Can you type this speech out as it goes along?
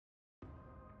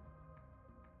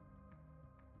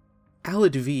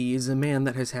Alid V is a man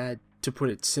that has had, to put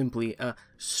it simply, a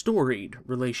storied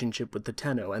relationship with the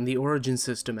Tenno and the Origin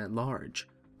system at large.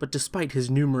 But despite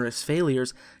his numerous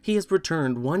failures, he has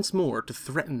returned once more to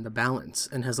threaten the balance,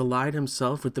 and has allied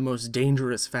himself with the most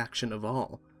dangerous faction of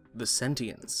all, the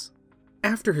Sentients.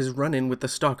 After his run-in with the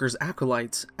Stalker's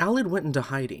acolytes, Alid went into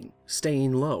hiding,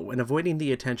 staying low and avoiding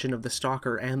the attention of the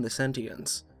Stalker and the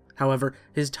Sentients. However,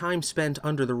 his time spent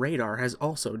under the radar has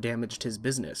also damaged his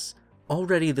business.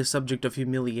 Already the subject of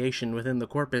humiliation within the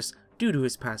Corpus due to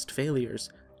his past failures,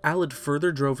 Alid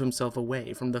further drove himself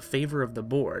away from the favor of the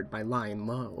board by lying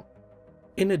low.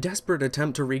 In a desperate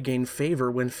attempt to regain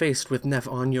favor when faced with Nef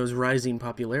Anyo's rising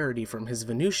popularity from his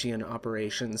Venusian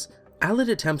operations, Alid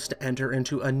attempts to enter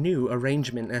into a new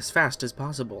arrangement as fast as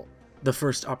possible. The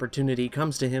first opportunity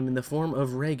comes to him in the form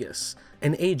of Regis,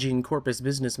 an aging Corpus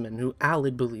businessman who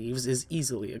Alid believes is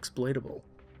easily exploitable.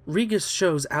 Regis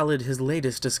shows Alid his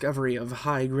latest discovery of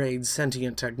high-grade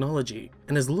sentient technology,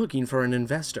 and is looking for an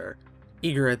investor.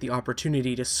 Eager at the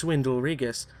opportunity to swindle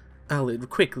Regis, Alid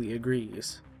quickly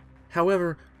agrees.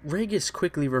 However, Regis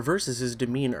quickly reverses his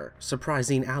demeanor,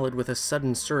 surprising Alid with a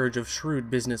sudden surge of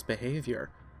shrewd business behavior.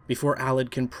 Before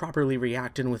Alid can properly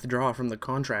react and withdraw from the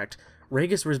contract,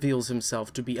 Regis reveals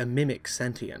himself to be a mimic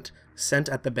sentient, sent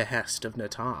at the behest of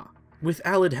Natah. With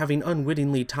Alid having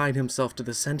unwittingly tied himself to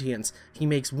the Sentients, he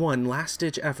makes one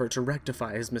last-ditch effort to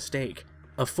rectify his mistake,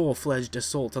 a full-fledged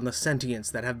assault on the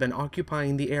Sentients that have been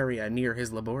occupying the area near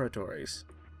his laboratories.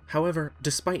 However,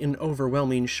 despite an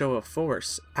overwhelming show of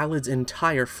force, Alid's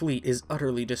entire fleet is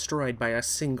utterly destroyed by a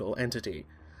single entity,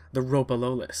 the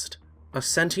Ropalolist, a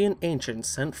sentient ancient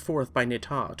sent forth by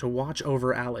Natah to watch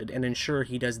over Alid and ensure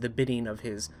he does the bidding of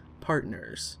his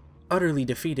partners. Utterly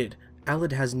defeated,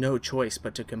 Alid has no choice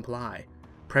but to comply.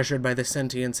 Pressured by the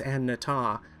Sentients and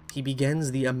Natah, he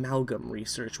begins the amalgam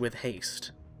research with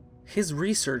haste. His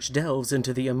research delves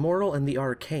into the immoral and the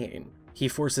arcane. He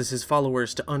forces his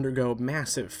followers to undergo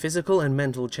massive physical and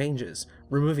mental changes,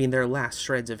 removing their last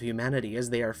shreds of humanity as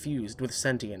they are fused with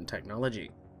sentient technology.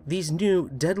 These new,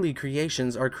 deadly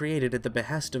creations are created at the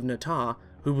behest of Natah,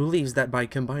 who believes that by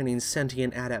combining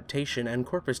sentient adaptation and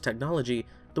Corpus technology,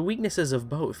 the weaknesses of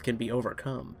both can be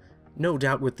overcome. No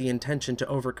doubt with the intention to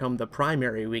overcome the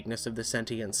primary weakness of the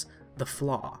Sentients, the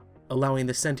flaw, allowing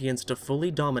the Sentients to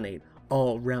fully dominate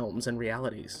all realms and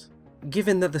realities.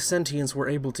 Given that the Sentients were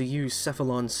able to use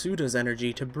Cephalon Suda's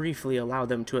energy to briefly allow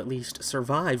them to at least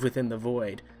survive within the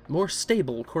void, more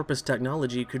stable Corpus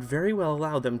technology could very well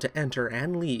allow them to enter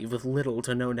and leave with little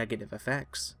to no negative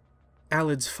effects.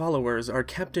 Alid's followers are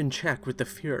kept in check with the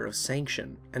fear of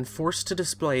sanction, and forced to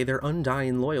display their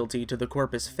undying loyalty to the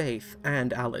Corpus faith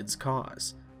and Alid's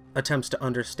cause. Attempts to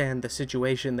understand the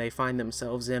situation they find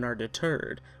themselves in are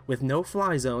deterred, with no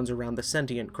fly zones around the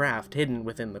sentient craft hidden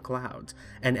within the clouds,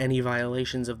 and any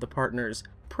violations of the partners'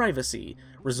 privacy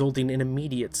resulting in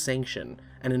immediate sanction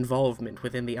and involvement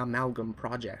within the amalgam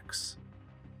projects.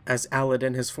 As Alid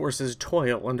and his forces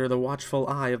toil under the watchful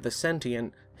eye of the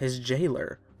sentient, his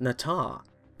jailer, Natah,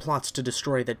 plots to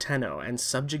destroy the Tenno and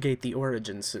subjugate the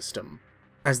Origin system.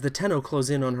 As the Tenno close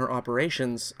in on her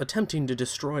operations, attempting to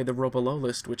destroy the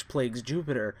Ropalolist which plagues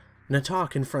Jupiter,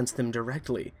 Natah confronts them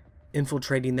directly,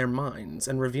 infiltrating their minds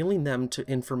and revealing them to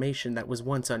information that was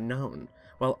once unknown,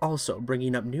 while also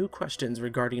bringing up new questions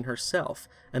regarding herself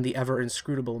and the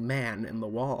ever-inscrutable man in the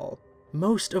wall.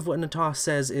 Most of what Natah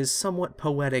says is somewhat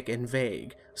poetic and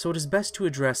vague, so it is best to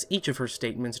address each of her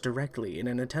statements directly in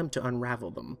an attempt to unravel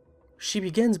them. She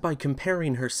begins by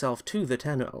comparing herself to the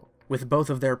Tenno, with both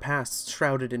of their pasts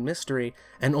shrouded in mystery,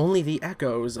 and only the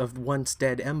echoes of the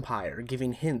once-dead empire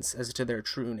giving hints as to their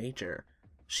true nature.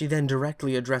 She then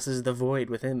directly addresses the void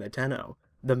within the Tenno,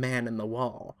 the man in the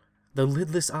wall, the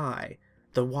lidless eye,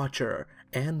 the watcher,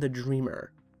 and the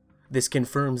dreamer. This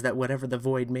confirms that whatever the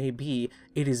void may be,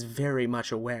 it is very much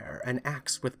aware and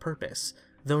acts with purpose,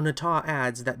 though Natah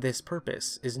adds that this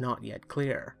purpose is not yet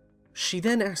clear. She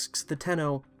then asks the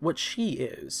Tenno what she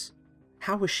is.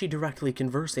 How is she directly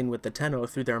conversing with the Tenno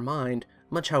through their mind,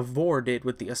 much how Vor did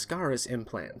with the Ascaris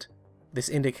implant? This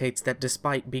indicates that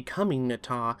despite becoming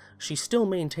Natah, she still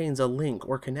maintains a link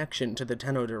or connection to the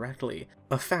Tenno directly,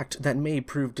 a fact that may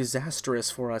prove disastrous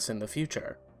for us in the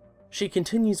future. She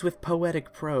continues with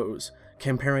poetic prose,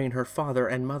 comparing her father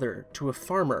and mother to a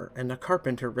farmer and a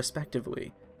carpenter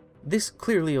respectively. This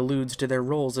clearly alludes to their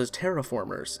roles as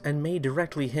terraformers, and may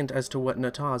directly hint as to what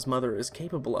Natah's mother is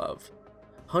capable of.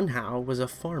 Hunhao was a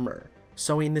farmer,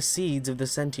 sowing the seeds of the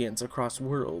sentience across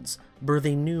worlds,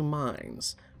 birthing new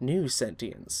minds, new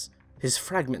sentience, his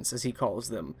fragments as he calls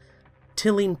them,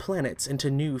 tilling planets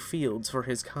into new fields for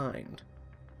his kind.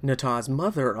 Natah's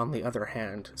mother, on the other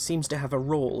hand, seems to have a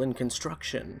role in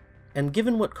construction, and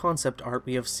given what concept art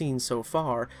we have seen so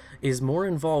far, is more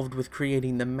involved with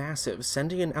creating the massive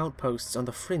sentient outposts on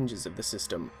the fringes of the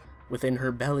system. Within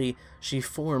her belly, she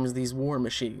forms these war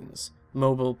machines,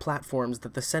 mobile platforms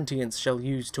that the Sentients shall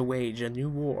use to wage a new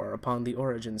war upon the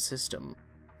Origin system.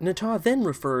 Natah then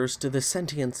refers to the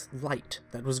Sentients' light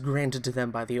that was granted to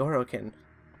them by the Orokin.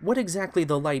 What exactly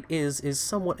the light is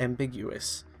somewhat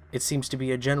ambiguous. It seems to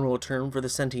be a general term for the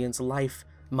Sentients' life,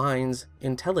 minds,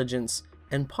 intelligence,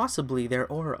 and possibly their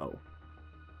oro.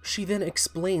 She then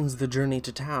explains the journey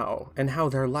to Tau, and how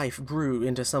their life grew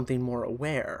into something more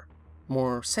aware,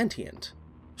 more sentient.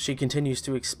 She continues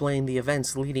to explain the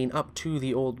events leading up to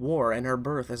the Old War and her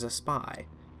birth as a spy.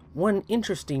 One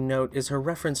interesting note is her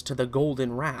reference to the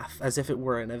Golden Wrath as if it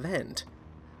were an event.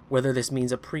 Whether this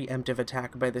means a preemptive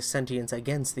attack by the Sentients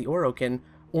against the Orokin,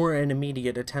 or an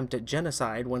immediate attempt at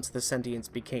genocide once the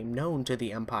Sentients became known to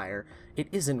the Empire, it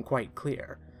isn't quite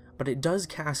clear, but it does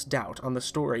cast doubt on the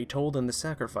story told in the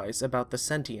Sacrifice about the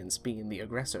Sentients being the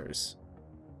aggressors.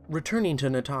 Returning to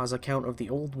Natah's account of the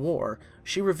Old War,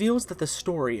 she reveals that the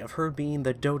story of her being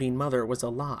the doting mother was a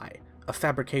lie, a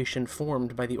fabrication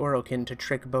formed by the Orokin to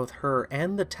trick both her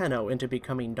and the Tenno into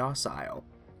becoming docile.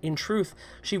 In truth,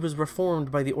 she was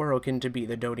reformed by the Orokin to be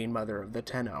the doting mother of the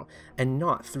Tenno, and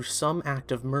not through some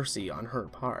act of mercy on her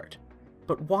part.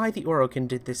 But why the Orokin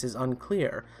did this is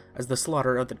unclear, as the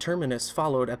slaughter of the Terminus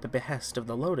followed at the behest of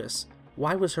the Lotus.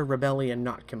 Why was her rebellion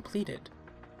not completed?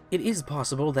 It is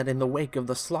possible that in the wake of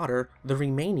the slaughter, the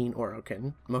remaining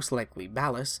Orokin, most likely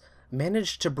Ballas,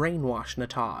 managed to brainwash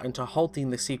Natah into halting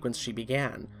the sequence she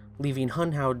began, leaving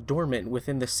Hunhoud dormant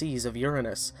within the seas of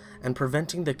Uranus, and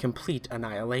preventing the complete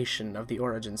annihilation of the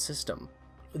Origin system.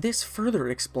 This further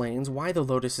explains why the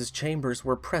Lotus's chambers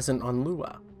were present on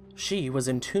Lua. She was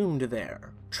entombed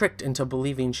there, tricked into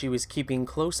believing she was keeping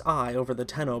close eye over the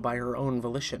Tenno by her own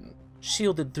volition.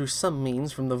 Shielded through some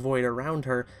means from the void around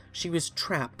her, she was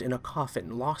trapped in a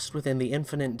coffin lost within the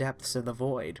infinite depths of the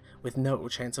void, with no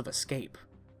chance of escape.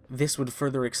 This would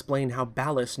further explain how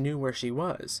Ballas knew where she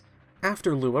was.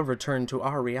 After Lua returned to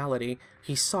our reality,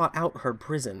 he sought out her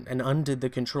prison and undid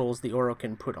the controls the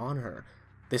Orokin put on her.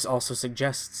 This also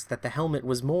suggests that the helmet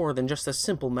was more than just a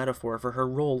simple metaphor for her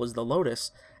role as the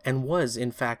Lotus, and was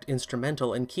in fact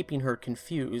instrumental in keeping her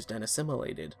confused and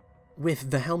assimilated.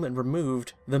 With the helmet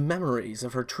removed, the memories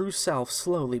of her true self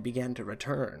slowly began to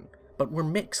return, but were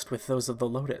mixed with those of the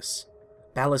Lotus.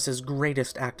 Ballas's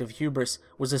greatest act of hubris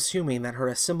was assuming that her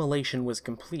assimilation was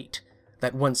complete,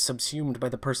 that once subsumed by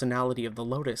the personality of the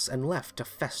Lotus and left to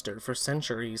fester for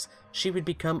centuries, she would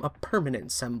become a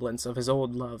permanent semblance of his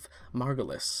old love,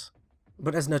 Margulis.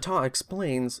 But as Natah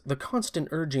explains, the constant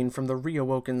urging from the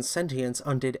reawoken Sentients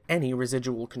undid any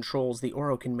residual controls the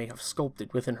Orokin may have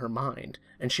sculpted within her mind,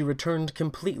 and she returned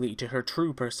completely to her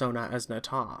true persona as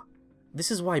Natah. This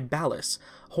is why Ballas,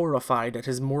 horrified at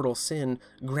his mortal sin,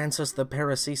 grants us the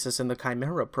paracesis in the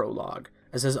Chimera prologue,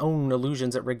 as his own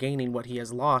illusions at regaining what he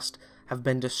has lost have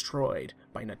been destroyed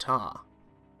by Natah.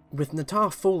 With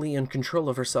Natah fully in control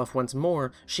of herself once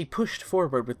more, she pushed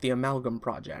forward with the Amalgam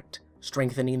Project,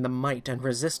 strengthening the might and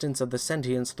resistance of the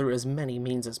Sentients through as many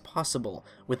means as possible,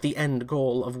 with the end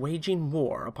goal of waging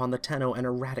war upon the Tenno and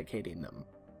eradicating them.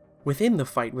 Within the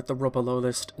fight with the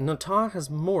Ropalolist, Natah has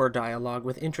more dialogue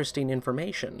with interesting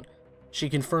information. She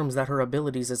confirms that her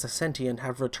abilities as a sentient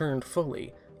have returned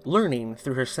fully, learning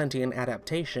through her sentient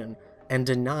adaptation, and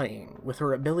denying with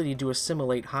her ability to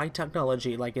assimilate high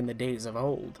technology like in the days of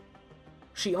old.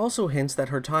 She also hints that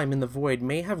her time in the Void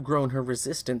may have grown her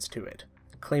resistance to it,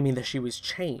 claiming that she was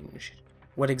changed.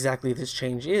 What exactly this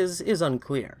change is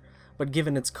unclear, but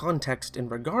given its context in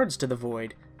regards to the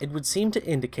Void, it would seem to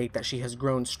indicate that she has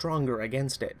grown stronger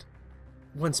against it.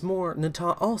 Once more,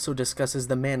 Natah also discusses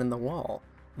the Man in the Wall,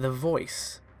 the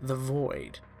Voice, the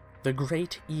Void, the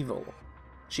Great Evil.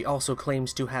 She also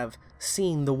claims to have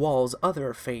seen the Wall's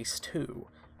other face too,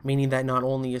 meaning that not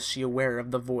only is she aware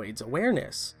of the Void's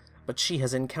awareness, but she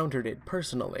has encountered it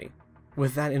personally.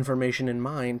 With that information in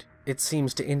mind, it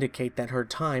seems to indicate that her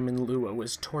time in Lua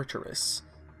was torturous.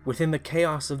 Within the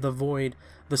chaos of the Void,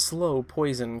 the slow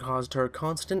poison caused her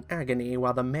constant agony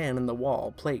while the Man in the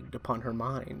Wall plagued upon her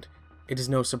mind. It is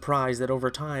no surprise that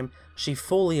over time, she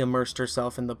fully immersed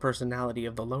herself in the personality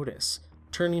of the Lotus,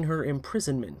 turning her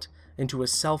imprisonment into a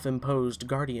self-imposed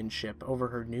guardianship over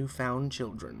her newfound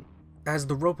children. As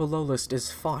the Ropalolist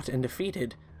is fought and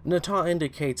defeated, Natah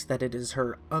indicates that it is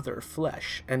her other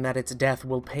flesh, and that its death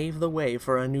will pave the way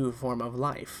for a new form of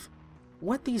life.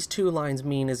 What these two lines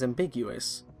mean is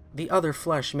ambiguous. The other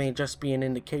flesh may just be an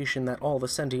indication that all the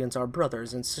Sentients are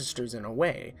brothers and sisters in a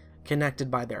way, connected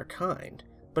by their kind,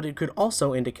 but it could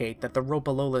also indicate that the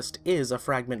Rhopalolist is a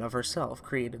fragment of herself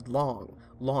created long,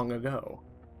 long ago.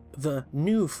 The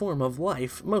new form of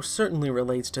life most certainly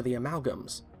relates to the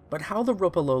amalgams, but how the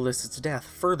Rhopalolist's death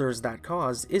furthers that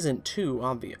cause isn't too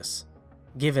obvious.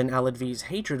 Given Aladvi's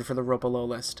hatred for the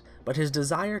Rhopalolist, but his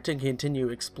desire to continue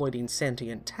exploiting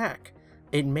sentient tech,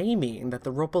 it may mean that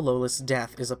the Rhopalolist's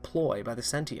death is a ploy by the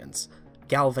Sentients,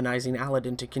 galvanizing Alad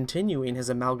into continuing his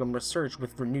amalgam research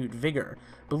with renewed vigor,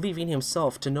 believing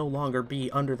himself to no longer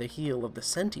be under the heel of the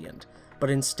Sentient, but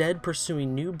instead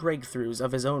pursuing new breakthroughs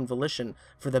of his own volition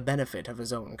for the benefit of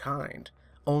his own kind,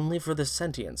 only for the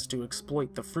Sentients to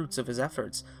exploit the fruits of his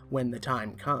efforts when the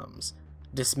time comes,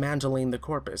 dismantling the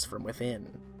corpus from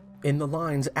within. In the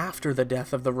lines after the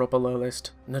death of the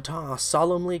Rhopalolist, Natah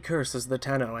solemnly curses the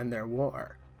Tenno and their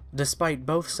war. Despite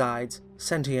both sides,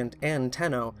 Sentient and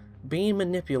Tenno, being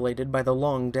manipulated by the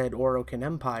long-dead Orokin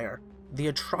Empire, the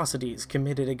atrocities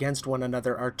committed against one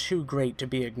another are too great to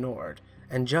be ignored,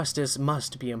 and justice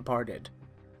must be imparted.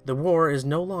 The war is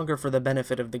no longer for the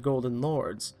benefit of the Golden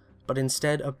Lords, but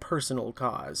instead a personal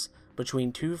cause,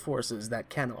 between two forces that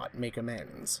cannot make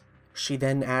amends. She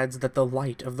then adds that the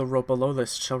light of the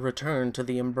Rhopalolist shall return to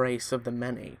the embrace of the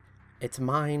many, its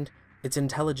mind, its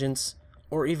intelligence,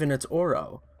 or even its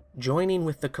Oro, joining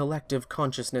with the collective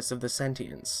consciousness of the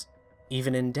Sentients.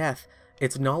 Even in death,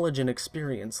 its knowledge and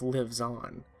experience lives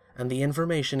on, and the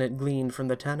information it gleaned from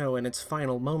the Tenno in its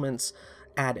final moments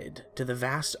added to the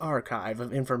vast archive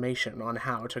of information on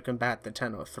how to combat the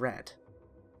Tenno threat.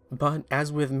 But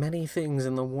as with many things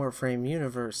in the Warframe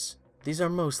universe, these are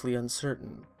mostly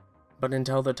uncertain. But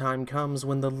until the time comes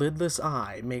when the lidless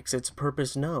eye makes its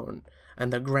purpose known,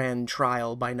 and the grand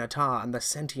trial by Natah and the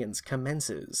Sentients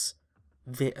commences,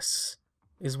 this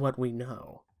is what we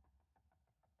know.